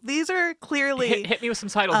 no, these are clearly... Hit me with some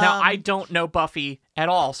titles. Now, I don't know Buffy at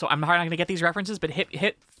all, so I'm not going to get these references, but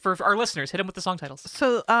hit for our listeners, hit them with the song titles.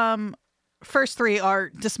 So, first three are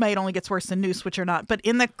Dismay, It Only Gets Worse Than Noose, which are not. But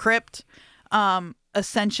In the Crypt...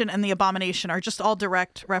 Ascension and The Abomination are just all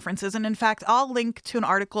direct references. And in fact, I'll link to an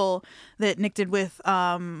article that Nick did with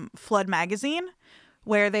Flood Magazine,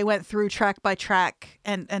 where they went through track by track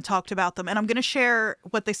and talked about them. And I'm going to share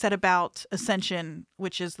what they said about Ascension,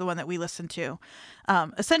 which is the one that we listened to.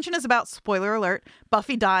 Ascension is about, spoiler alert,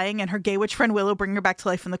 Buffy dying and her gay witch friend Willow bringing her back to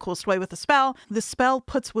life in the coolest way with a spell. The spell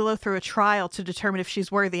puts Willow through a trial to determine if she's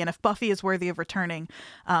worthy and if Buffy is worthy of returning,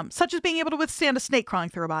 such as being able to withstand a snake crawling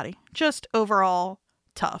through her body. Just overall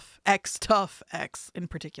tough X in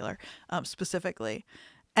particular, specifically.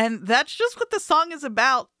 And that's just what the song is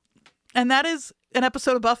about. And that is an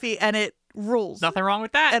episode of Buffy, and it rules. Nothing wrong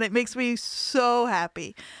with that. And it makes me so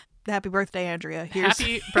happy. Happy birthday, Andrea. Here's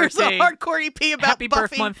a birthday. hardcore EP about Happy Buffy.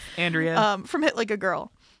 birth month, Andrea. From Hit Like a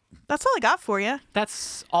Girl. That's all I got for you.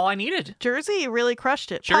 That's all I needed. Jersey really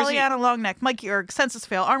crushed it. Jersey. Pollyanna Longneck, Mikey Erg, Census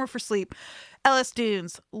Fail, Armor for Sleep, LS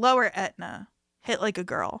Dunes, Lower Etna, Hit Like a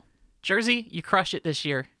Girl. Jersey, you crushed it this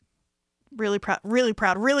year. Really proud. Really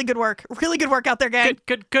proud. Really good work. Really good work out there, gang.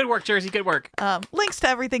 Good work, Jersey. Good work. Links to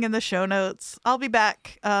everything in the show notes. I'll be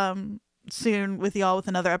back soon with y'all with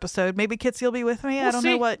another episode. Maybe Kitsy will be with me. I don't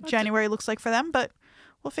know what January looks like for them, but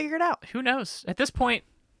we'll figure it out. Who knows? At this point,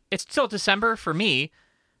 it's still December for me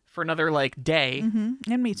for another day.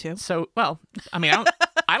 Mm-hmm. And me too. So, well, I mean,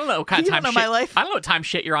 I don't know what kind of time don't know shit. my life. I don't know what time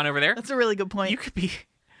shit you're on over there. That's a really good point. You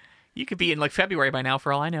could be in February by now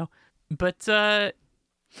for all I know. But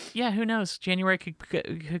yeah, who knows? January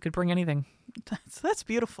could bring anything. That's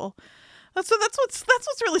beautiful. That's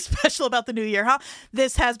what's really special about the new year, huh?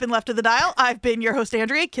 This has been Left of the Dial. I've been your host,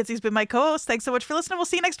 Andrea. Kitsy's been my co-host. Thanks so much for listening. We'll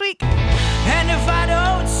see you next week. And if I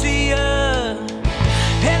don't see you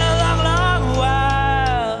in a long, long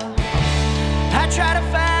while, I try to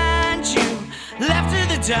find you left of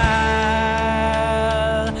the dial.